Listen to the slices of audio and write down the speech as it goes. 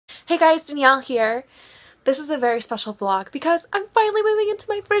Hey guys, Danielle here. This is a very special vlog because I'm finally moving into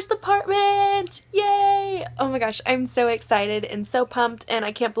my first apartment! Yay! Oh my gosh, I'm so excited and so pumped, and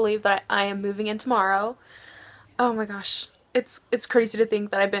I can't believe that I am moving in tomorrow. Oh my gosh. It's crazy to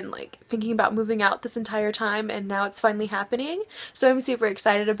think that I've been like thinking about moving out this entire time and now it's finally happening. So I'm super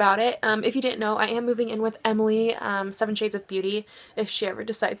excited about it. If you didn't know, I am moving in with Emily, 7 Shades of Beauty, if she ever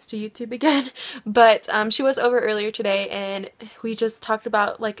decides to YouTube again. But she was over earlier today and we just talked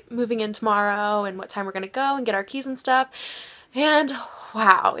about like moving in tomorrow and what time we're gonna go and get our keys and stuff. And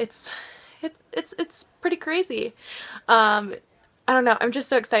wow, it's pretty crazy. I don't know, I'm just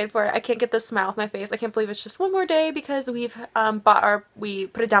so excited for it. I can't get this smile off my face. I can't believe it's just one more day because we've we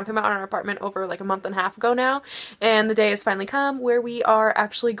put a down payment on our apartment over like a month and a half ago now, and the day has finally come where we are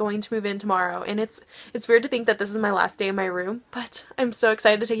actually going to move in tomorrow. And it's weird to think that this is my last day in my room, but I'm so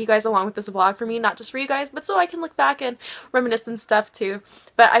excited to take you guys along with this vlog for me, not just for you guys, but so I can look back and reminisce and stuff too.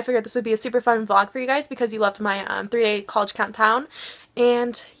 But I figured this would be a super fun vlog for you guys because you loved my 3-day college countdown.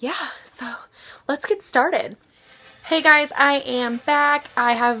 And yeah, so let's get started. Hey guys, I am back.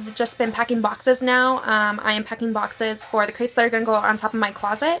 I have just been packing boxes now. I am packing boxes for the crates that are going to go on top of my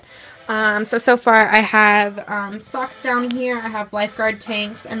closet. So far I have socks down here, I have lifeguard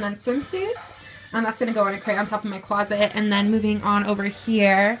tanks, and then swimsuits. That's going to go in a crate on top of my closet. And then moving on over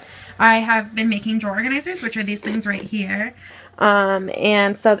here, I have been making drawer organizers, which are these things right here.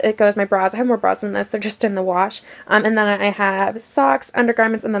 And so it goes my bras. I have more bras than this. They're just in the wash. And then I have socks,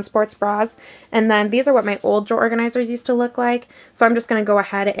 undergarments, and then sports bras. And then these are what my old drawer organizers used to look like. So I'm just going to go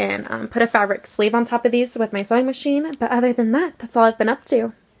ahead and put a fabric sleeve on top of these with my sewing machine. But other than that, that's all I've been up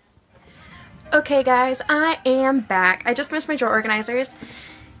to. Okay guys, I am back. I just finished my drawer organizers.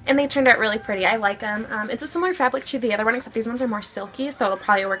 And they turned out really pretty. I like them. It's a similar fabric to the other one, except these ones are more silky, so it'll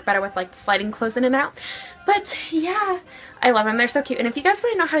probably work better with like sliding clothes in and out. But yeah, I love them. They're so cute. And if you guys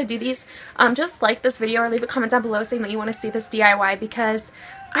want to know how to do these, just like this video or leave a comment down below saying that you want to see this DIY, because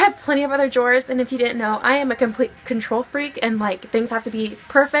I have plenty of other drawers, and if you didn't know, I am a complete control freak and like things have to be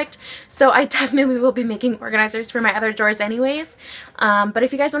perfect. So I definitely will be making organizers for my other drawers anyways. But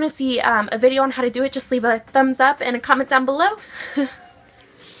if you guys want to see a video on how to do it, just leave a thumbs up and a comment down below.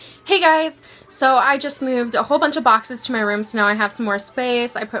 Hey guys, so I just moved a whole bunch of boxes to my room, so now I have some more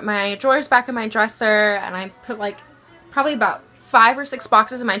space. I put my drawers back in my dresser, and I put like probably about 5 or 6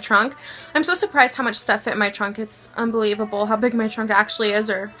 boxes in my trunk. I'm so surprised how much stuff fit in my trunk. It's unbelievable how big my trunk actually is,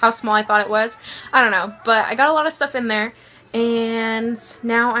 or how small I thought it was. I don't know, but I got a lot of stuff in there. And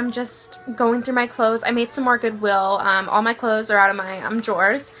now I'm just going through my clothes. I made some more Goodwill. All my clothes are out of my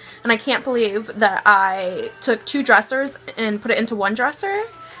drawers, and I can't believe that I took 2 dressers and put it into 1 dresser.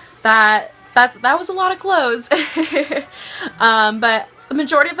 That was a lot of clothes. But the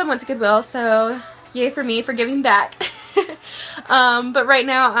majority of them went to Goodwill, so yay for me for giving back. But right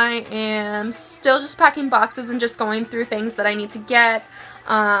now I am still just packing boxes and just going through things that I need to get.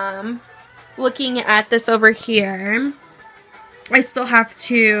 Looking at this over here, I still have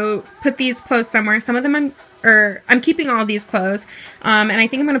to put these clothes somewhere. Some of them I'm keeping all these clothes, and I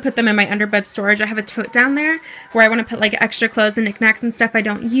think I'm going to put them in my underbed storage. I have a tote down there where I want to put like extra clothes and knickknacks and stuff I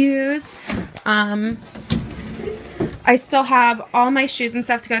don't use. I still have all my shoes and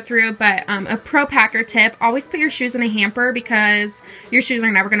stuff to go through, but a pro packer tip, always put your shoes in a hamper because your shoes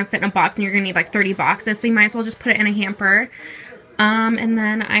are never going to fit in a box and you're going to need like 30 boxes, so you might as well just put it in a hamper. And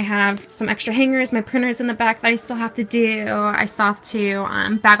then I have some extra hangers, my printers in the back that I still have to do. I still have to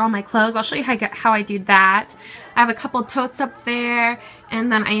bag all my clothes. I'll show you how I do that. I have a couple totes up there,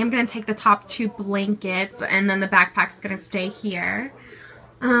 and then I am going to take the top 2 blankets, and then the backpack's going to stay here.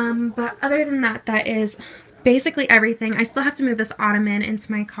 But other than that, that is basically everything. I still have to move this ottoman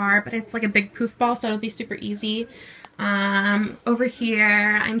into my car, but it's like a big poof ball, so it'll be super easy. Over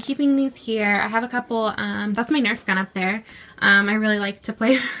here, I'm keeping these here. I have a couple, that's my Nerf gun up there. I really like to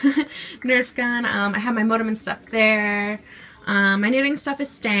play Nerf gun. I have my modem and stuff there. My knitting stuff is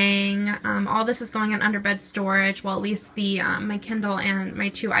staying. All this is going in underbed storage, well, at least the, my Kindle and my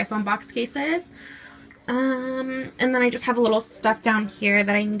 2 iPhone box cases. And then I just have a little stuff down here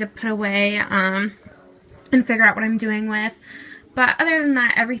that I need to put away, and figure out what I'm doing with. But other than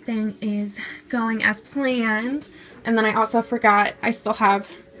that, everything is going as planned. And then I also forgot, I still have,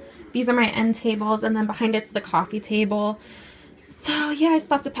 these are my end tables, and then behind it's the coffee table. So yeah, I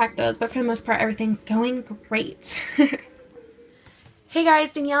still have to pack those, but for the most part, everything's going great. Hey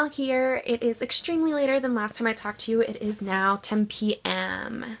guys, Danielle here. It is extremely later than last time I talked to you. It is now 10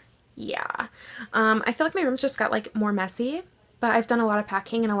 p.m. Yeah. I feel like my room's just got like more messy. But I've done a lot of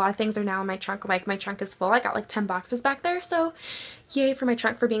packing and a lot of things are now in my trunk. Like my trunk is full. I got like 10 boxes back there. So yay for my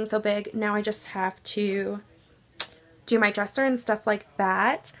trunk for being so big. Now I just have to do my dresser and stuff like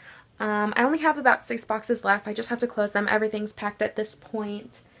that. I only have about 6 boxes left. I just have to close them. Everything's packed at this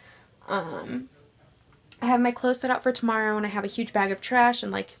point. I have my clothes set out for tomorrow, and I have a huge bag of trash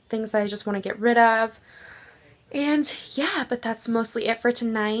and like things that I just want to get rid of. And yeah, but that's mostly it for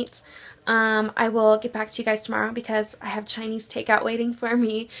tonight. I will get back to you guys tomorrow because I have Chinese takeout waiting for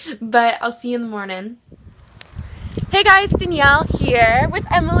me, but I'll see you in the morning. Hey guys, Danielle here with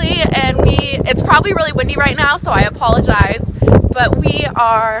Emily, and it's probably really windy right now, so I apologize, but we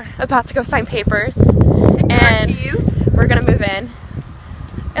are about to go sign papers, and we're gonna move in.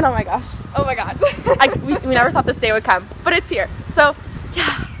 And oh my gosh, oh my god, we never thought this day would come, but it's here. So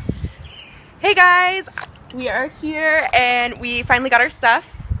yeah. Hey guys, we are here and we finally got our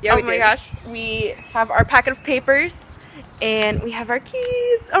stuff. Yeah, oh my gosh, we have our packet of papers and we have our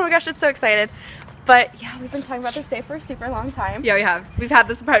keys. Oh my gosh, it's so excited. But yeah, we've been talking about this day for a super long time. Yeah, we have. We've had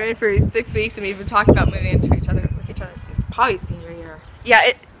this apartment for 6 weeks and we've been talking about moving into with each other since probably senior year.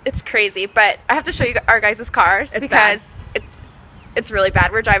 Yeah, it's crazy, but I have to show you our guys' cars because it's really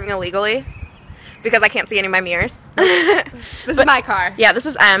bad. We're driving illegally because I can't see any of my mirrors. This is my car. Yeah, this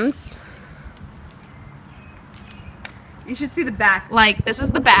is M's. You should see the back. Like, this is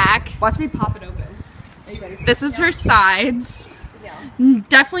the back. Watch me pop it open. Are you ready? This is her sides. Yeah.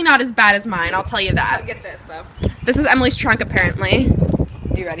 Definitely not as bad as mine, I'll tell you that. Come get this, though. This is Emily's trunk, apparently.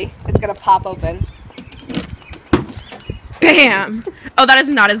 Are you ready? It's gonna pop open. Bam! Oh, that is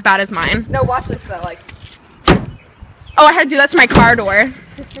not as bad as mine. No, watch this, though. Like. Oh, I had to do that to my car door.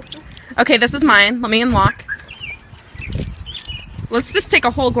 Okay, this is mine. Let me unlock. Let's just take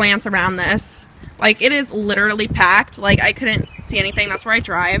a whole glance around this. Like, it is literally packed. Like, I couldn't see anything. That's where I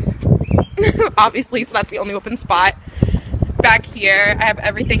drive. Obviously, so that's the only open spot. Back here, I have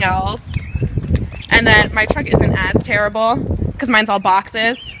everything else. And then my trunk isn't as terrible because mine's all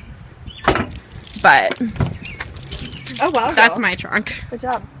boxes. But oh wow, that's my trunk. Good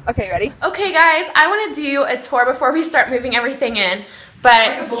job. Okay, ready? Okay, guys, I want to do a tour before we start moving everything in.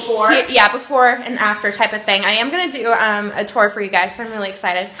 But like a before? Yeah, before and after type of thing. I am going to do a tour for you guys, so I'm really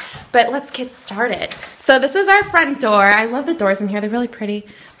excited. But let's get started. So this is our front door. I love the doors in here. They're really pretty.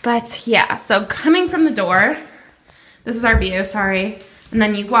 But yeah, so coming from the door, this is our view, sorry. And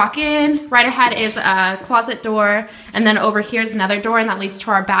then you walk in, right ahead is a closet door, and then over here is another door, and that leads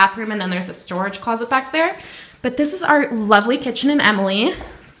to our bathroom, and then there's a storage closet back there. But this is our lovely kitchen in Emily.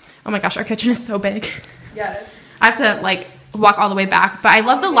 Oh my gosh, our kitchen is so big. Yeah, it is. I have to like walk all the way back, but I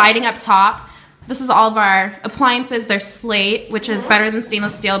love the lighting up top. This is all of our appliances. They're slate, which is better than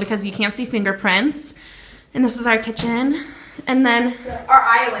stainless steel because you can't see fingerprints. And this is our kitchen. And then our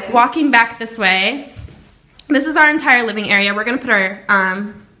island. Walking back this way, this is our entire living area. We're gonna put our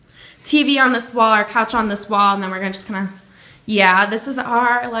TV on this wall, our couch on this wall, and then we're just gonna, yeah, this is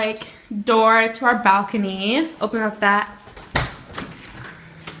our like door to our balcony. Open up that.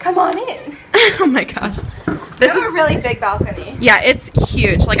 Come on in. Oh my gosh. This is a really big balcony. Yeah, it's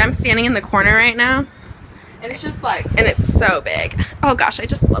huge. Like, I'm standing in the corner right now. And it's just like. And it's so big. Oh gosh, I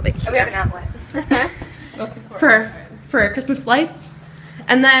just love it here. We have an outlet. for Christmas lights.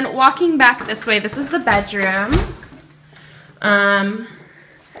 And then walking back this way, this is the bedroom.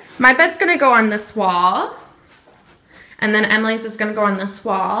 My bed's gonna go on this wall. And then Emily's is gonna go on this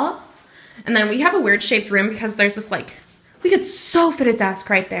wall. And then we have a weird shaped room because there's this like, we could so fit a desk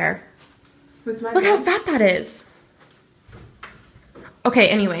right there. Look how fat that is. Okay,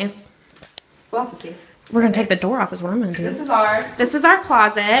 anyways. We'll have to see. We're gonna take the door off is what I'm gonna do. This is our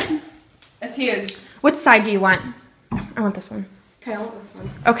closet. It's huge. Which side do you want? I want this one. Okay, I want this one.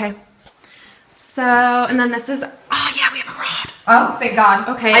 Okay. So, and then this is, oh yeah, we have a rod. Oh, thank God.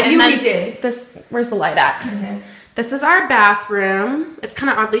 Okay. I knew we did. This, where's the light at? Okay. This is our bathroom. It's kind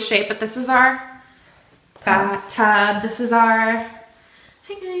of oddly shaped, but this is our bathtub. This is our,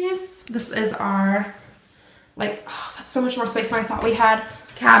 hey guys. This is our, like, oh, that's so much more space than I thought we had.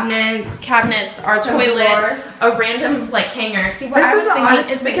 Cabinets, our toilet, a random, like, hanger. See, what I was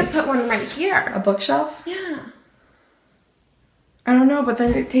thinking is we could put one right here. A bookshelf? Yeah. I don't know, but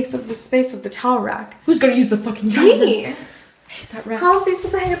then it takes up the space of the towel rack. Who's gonna use the fucking towel? Me. I hate that rack. How else are you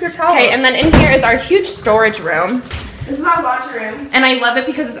supposed to hang up your towels? Okay, and then in here is our huge storage room. This is our laundry room. And I love it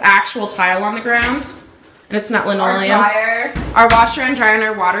because it's actual tile on the ground. And it's not linoleum. Our dryer. Our washer and dryer and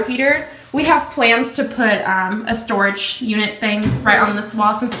our water heater. We have plans to put a storage unit thing right on this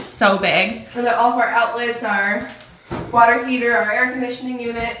wall since it's so big. And then all of our outlets, our water heater, our air conditioning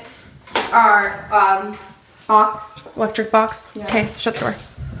unit, our box. Electric box. Yeah. Okay, shut the door.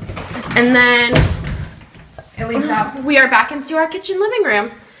 And then it leads out. We are back into our kitchen living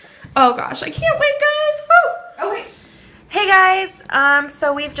room. Oh gosh, I can't wait, guys. Woo! Oh wait. Hey guys,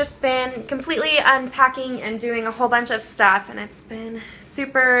 so we've just been completely unpacking and doing a whole bunch of stuff, and it's been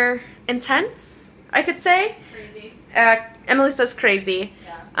super intense, I could say. Crazy. Emily says crazy.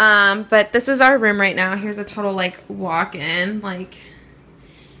 Yeah. But this is our room right now. Here's a total, like, walk-in. Like,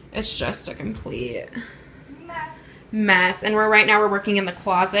 it's just a complete mess. And right now we're working in the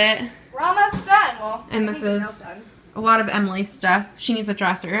closet. We're almost done. Well, And this is a lot of Emily's stuff. She needs a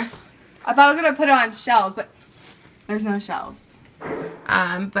dresser. I thought I was going to put it on shelves, but there's no shelves.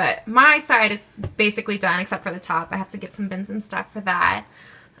 But my side is basically done except for the top. I have to get some bins and stuff for that.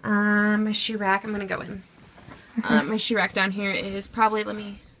 My shoe rack, I'm going to go in. My shoe rack down here is probably, let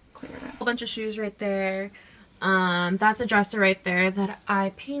me clear it up. A whole bunch of shoes right there. That's a dresser right there that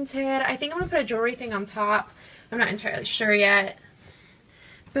I painted. I think I'm going to put a jewelry thing on top. I'm not entirely sure yet.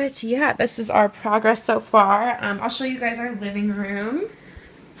 But yeah, this is our progress so far. I'll show you guys our living room.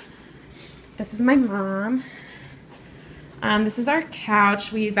 This is my mom. This is our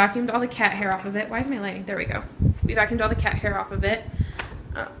couch. We vacuumed all the cat hair off of it. Why is my lighting? There we go. We vacuumed all the cat hair off of it.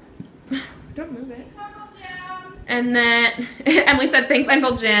 Don't move it. And then Emily said, thanks,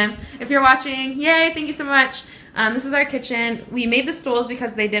 Uncle Jim. If you're watching, yay, thank you so much. This is our kitchen. We made the stools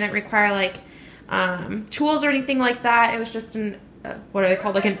because they didn't require like tools or anything like that. It was just an, what are they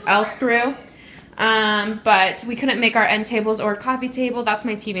called? Like an L screw. But we couldn't make our end tables or coffee table. That's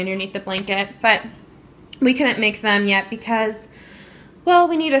my TV underneath the blanket. But we couldn't make them yet because, well,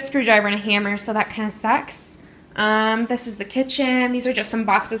 we need a screwdriver and a hammer, so that kind of sucks. This is the kitchen. These are just some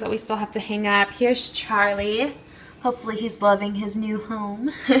boxes that we still have to hang up. Here's Charlie. Hopefully he's loving his new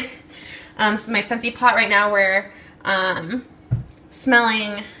home. This is my Scentsy pot right now. We're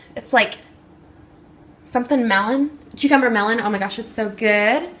smelling, it's like something melon, cucumber melon. Oh my gosh, it's so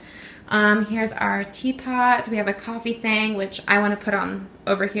good. Here's our teapot. We have a coffee thing, which I want to put on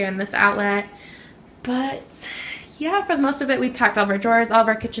over here in this outlet. But yeah, for the most of it, we packed all of our drawers. All of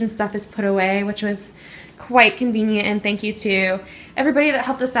our kitchen stuff is put away, which was quite convenient, and thank you to everybody that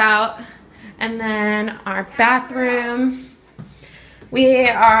helped us out. And then our bathroom. We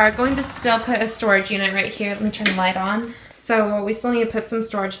are going to still put a storage unit right here. Let me turn the light on. So we still need to put some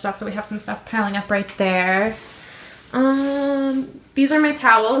storage stuff, so we have some stuff piling up right there. These are my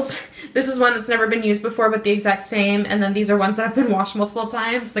towels. This is one that's never been used before, but the exact same. And then these are ones that have been washed multiple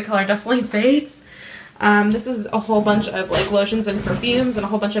times. The color definitely fades. This is a whole bunch of like lotions and perfumes and a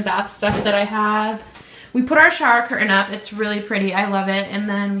whole bunch of bath stuff that I have. We put our shower curtain up. It's really pretty. I love it. And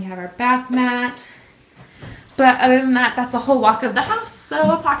then we have our bath mat. But other than that, that's a whole walk of the house. So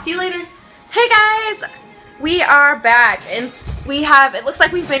I'll talk to you later. Hey guys! We are back, and it looks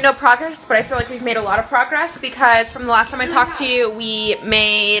like we've made no progress, but I feel like we've made a lot of progress because from the last time I talked to you, we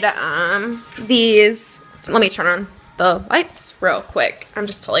made these. Let me turn on the lights real quick. I'm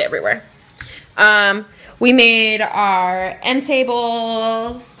just totally everywhere. We made our end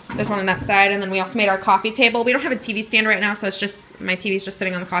tables. There's one on that side, and then we also made our coffee table. We don't have a TV stand right now, so it's just, my TV's just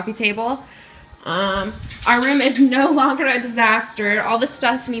sitting on the coffee table. Our room is no longer a disaster. All this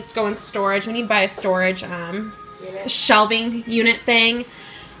stuff needs to go in storage. We need to buy a storage, shelving unit thing.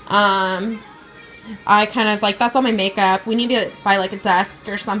 I kind of, like, that's all my makeup. We need to buy, like, a desk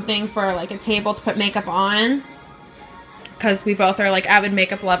or something for, like, a table to put makeup on. Because we both are, like, avid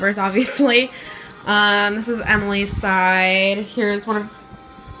makeup lovers, obviously. This is Emily's side. Here's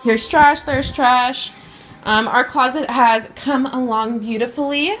trash, there's trash. Our closet has come along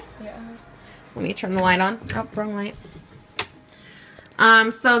beautifully. Yes. Let me turn the light on. Oh, wrong light.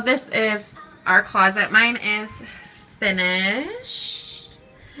 So this is our closet. Mine is finished.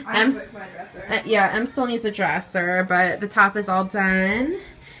 My dresser. Yeah, Em still needs a dresser, but the top is all done.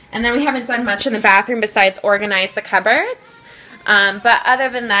 And then we haven't done much in the bathroom besides organize the cupboards. But other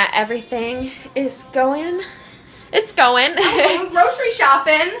than that, everything is going. It's going. Grocery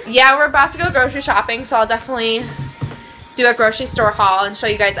shopping. Yeah, we're about to go grocery shopping, so I'll definitely do a grocery store haul and show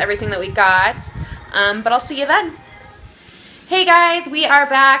you guys everything that we got. But I'll see you then. Hey guys, we are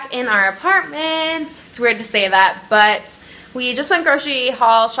back in our apartment. It's weird to say that, but we just went grocery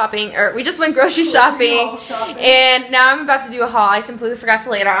shopping, and now I'm about to do a haul. I completely forgot to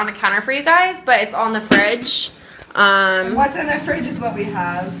lay it out on the counter for you guys, but it's on the fridge. What's in the fridge is what we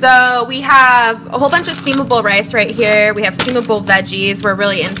have. So we have a whole bunch of steamable rice right here. We have steamable veggies. We're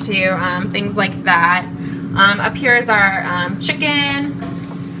really into things like that. Up here is our chicken,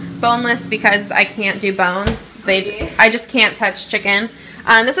 boneless because I can't do bones. I just can't touch chicken.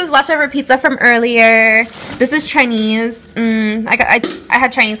 This is leftover pizza from earlier. This is Chinese. I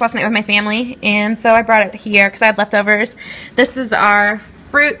had Chinese last night with my family, and so I brought it here because I had leftovers. This is our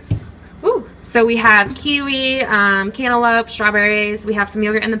fruits. Ooh. So we have kiwi, cantaloupe, strawberries. We have some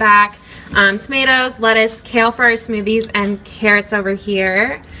yogurt in the back. tomatoes, lettuce, kale for our smoothies, and carrots over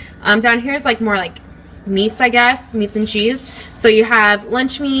here. Down here is like more like meats, I guess, meats and cheese. So you have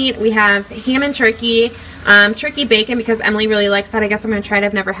lunch meat, we have ham and turkey, turkey bacon because Emily really likes that. I guess I'm going to try it.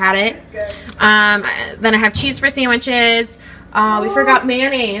 I've never had it. It's good. Then I have cheese for sandwiches. We forgot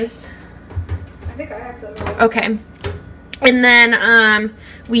mayonnaise. I think I have some. Okay. And then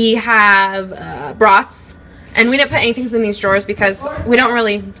we have brats. And we didn't put anything in these drawers because we don't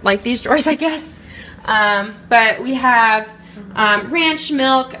really like these drawers, I guess. But we have ranch,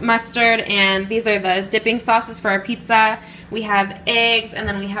 milk, mustard, and these are the dipping sauces for our pizza. We have eggs, and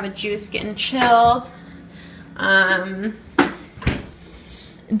then we have a juice getting chilled. Down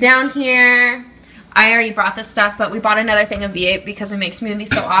here, I already brought this stuff, but we bought another thing of V8 because we make smoothies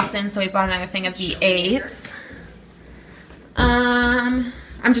so often, so we bought another thing of V8. I'm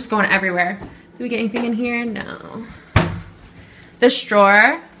just going everywhere. Did we get anything in here? No. This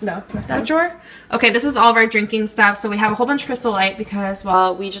drawer. No. That drawer? Okay, this is all of our drinking stuff. So we have a whole bunch of Crystal Light because,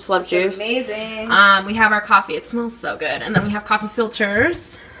 well, we just love juice. Amazing. We have our coffee. It smells so good. And then we have coffee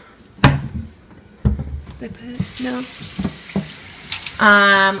filters. Did I put? No.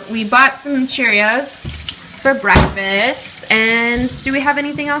 We bought some Cheerios for breakfast. And do we have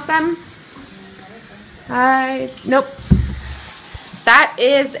anything else, Em? Nope. That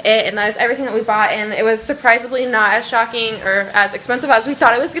is it, and that is everything that we bought, and it was surprisingly not as shocking or as expensive as we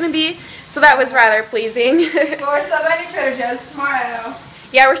thought it was going to be, so that was rather pleasing. But we're still going to Trader Joe's tomorrow.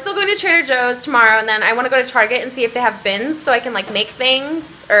 Yeah, we're still going to Trader Joe's tomorrow, and then I want to go to Target and see if they have bins so I can, like, make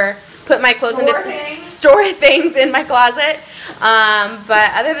things or put my clothes store things in my closet.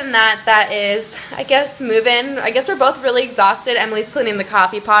 But other than that, that is, I guess, moving. I guess we're both really exhausted. Emily's cleaning the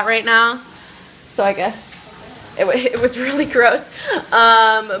coffee pot right now, so I guess it was really gross.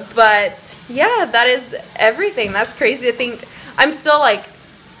 But yeah, that is everything. That's crazy to think. I'm still like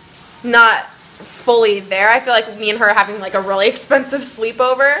not fully there. I feel like me and her are having like a really expensive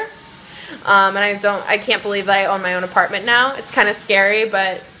sleepover. And I can't believe that I own my own apartment now. It's kind of scary,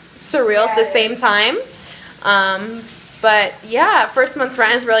 but surreal at the same time. But yeah, first month's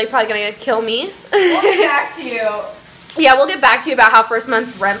rent is really probably gonna kill me. We'll get back to you. Yeah, we'll get back to you about how first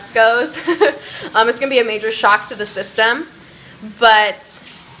month rents goes. It's going to be a major shock to the system. But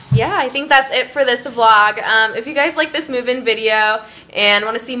yeah, I think that's it for this vlog. If you guys like this move-in video and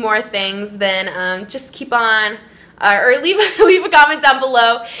want to see more things, then just keep on, or leave a comment down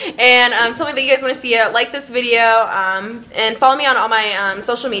below and tell me that you guys want to see it. Like this video and follow me on all my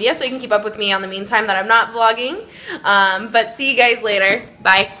social media so you can keep up with me on the meantime that I'm not vlogging. But see you guys later.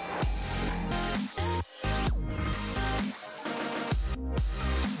 Bye.